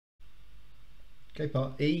Okay,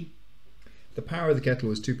 part E. The power of the kettle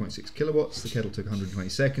was 2.6 kilowatts. The kettle took 120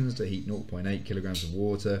 seconds to heat 0.8 kilograms of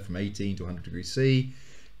water from 18 to 100 degrees C.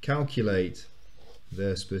 Calculate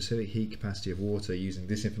the specific heat capacity of water using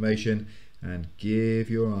this information and give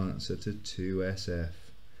your answer to 2SF.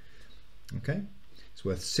 Okay, it's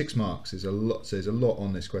worth 6 marks. There's a lot, so there's a lot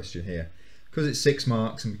on this question here. Because it's 6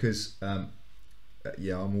 marks and because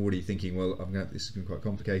yeah, I'm already thinking, well, this is going to be quite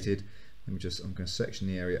complicated. I'm going to section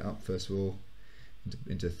the area up first of all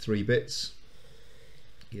into 3 bits.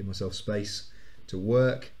 Give myself space to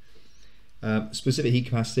work. Specific heat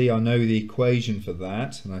capacity, I know the equation for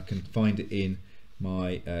that, and I can find it in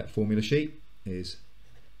my formula sheet, is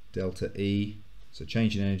delta E, so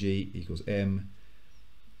change in energy equals M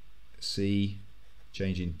C,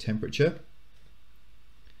 change in temperature.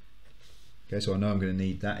 Okay, so I know I'm going to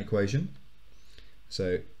need that equation.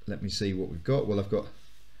 So let me see what we've got. Well, I've got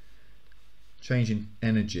change in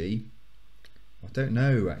energy. I don't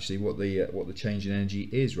know actually what the change in energy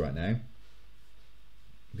is right now,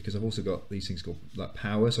 because I've also got these things called like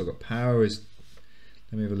power. So I've got power is,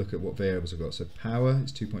 let me have a look at what variables I've got. So power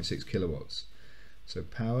is 2.6 kilowatts. So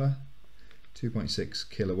power 2.6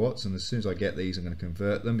 kilowatts, and as soon as I get these I'm going to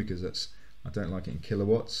convert them, because that's, I don't like it in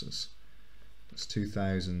kilowatts. That's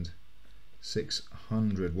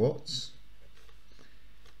 2,600 watts.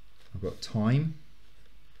 I've got time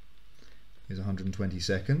is 120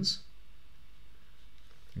 seconds.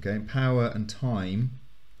 Okay, and power and time,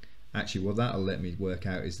 actually what that'll let me work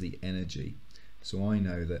out is the energy. So I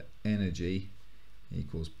know that energy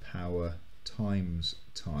equals power times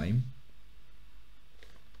time.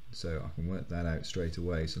 So I can work that out straight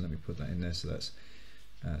away. So let me put that in there. So that's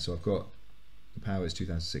so I've got the power is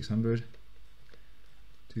 2,600.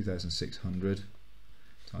 2,600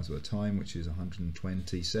 times the time, which is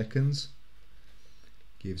 120 seconds,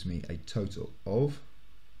 gives me a total of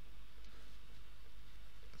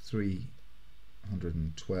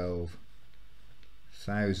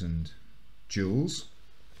 312,000 joules.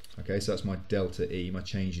 Okay, so that's my delta E, my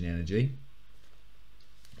change in energy.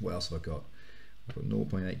 What else have I got? I've got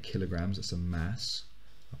 0.8 kilograms, that's a mass.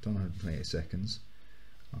 I've done 128 seconds.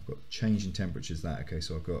 I've got change in temperature is that. Okay,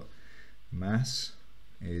 so I've got mass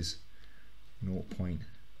is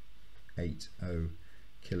 0.80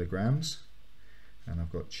 kilograms, and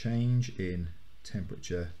I've got change in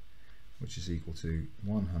temperature, which is equal to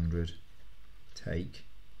 100 take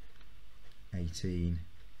 18,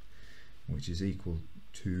 which is equal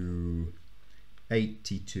to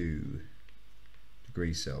 82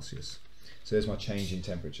 degrees Celsius. So there's my change in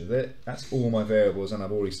temperature. That's all my variables, and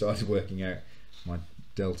I've already started working out my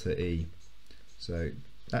delta E. So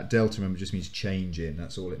that delta, remember, just means change in,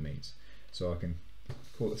 that's all it means. So I can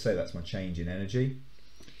say that's my change in energy.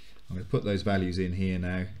 I'm going to put those values in here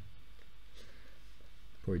now.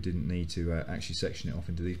 Probably didn't need to actually section it off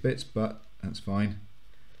into these bits, but that's fine.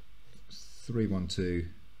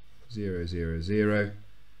 312,000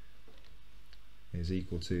 is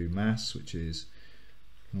equal to mass, which is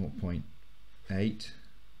 0.8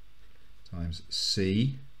 times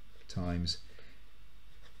C times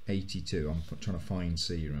 82. I'm trying to find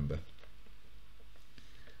C, remember.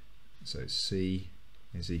 So C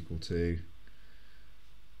is equal to,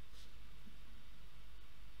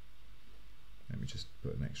 let me just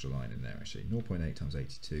put an extra line in there actually, 0.8 times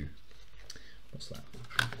 82. What's that?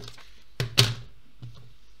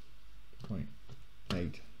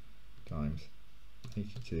 0.8 times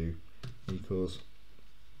 82 equals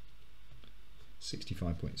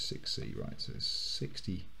 65.6 C, right? So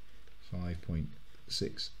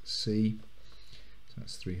 65.6 C, so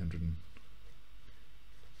that's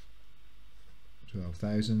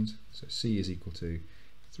 312,000. So C is equal to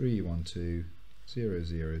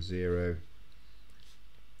 312,000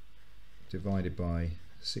 divided by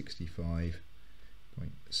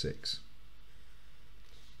 65.6.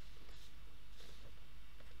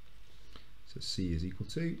 So C is equal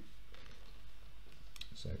to,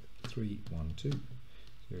 so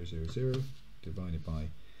 312,000 divided by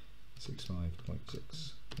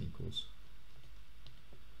 65.6 equals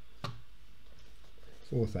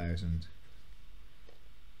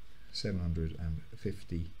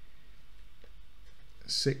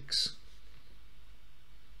 4,756.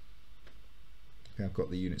 Okay, I've got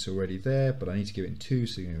the units already there, but I need to give it in 2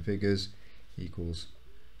 significant figures, equals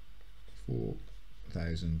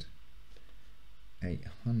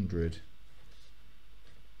 4,800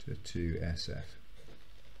 to 2SF.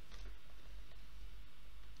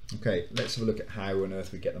 Okay, let's have a look at how on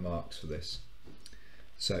earth we get the marks for this.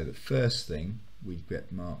 So the first thing, we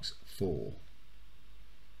get marks for.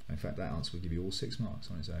 In fact, that answer will give you all 6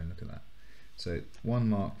 marks on its own. Look at that. So 1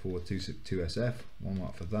 mark for 2SF, 1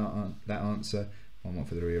 mark for that answer, 1 mark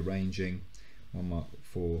for the rearranging, 1 mark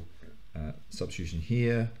for substitution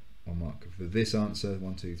here, 1 mark for this answer,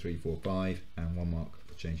 1, 2, 3, 4, 5, and 1 mark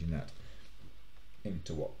for changing that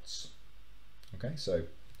into watts. Okay, so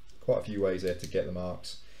quite a few ways there to get the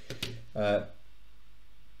marks. The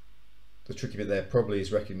tricky bit there probably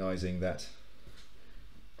is recognizing that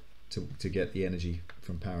to get the energy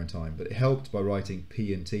from power and time, but it helped by writing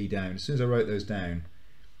P and T down. As soon as I wrote those down,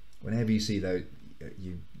 whenever you see those,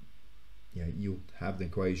 you'll have the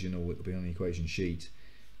equation, or it'll be on the equation sheet,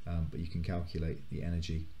 but you can calculate the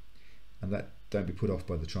energy. And that, don't be put off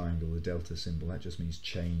by the triangle, the delta symbol, that just means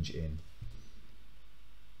change in.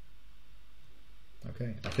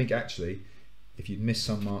 Okay, I think actually if you'd missed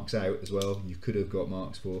some marks out as well, you could have got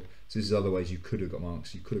marks for, so this is other ways you could have got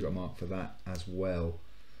marks. You could have got a mark for that as well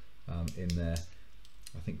in there.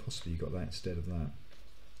 I think possibly you got that instead of that.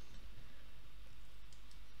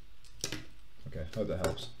 Okay, hope that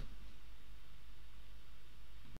helps.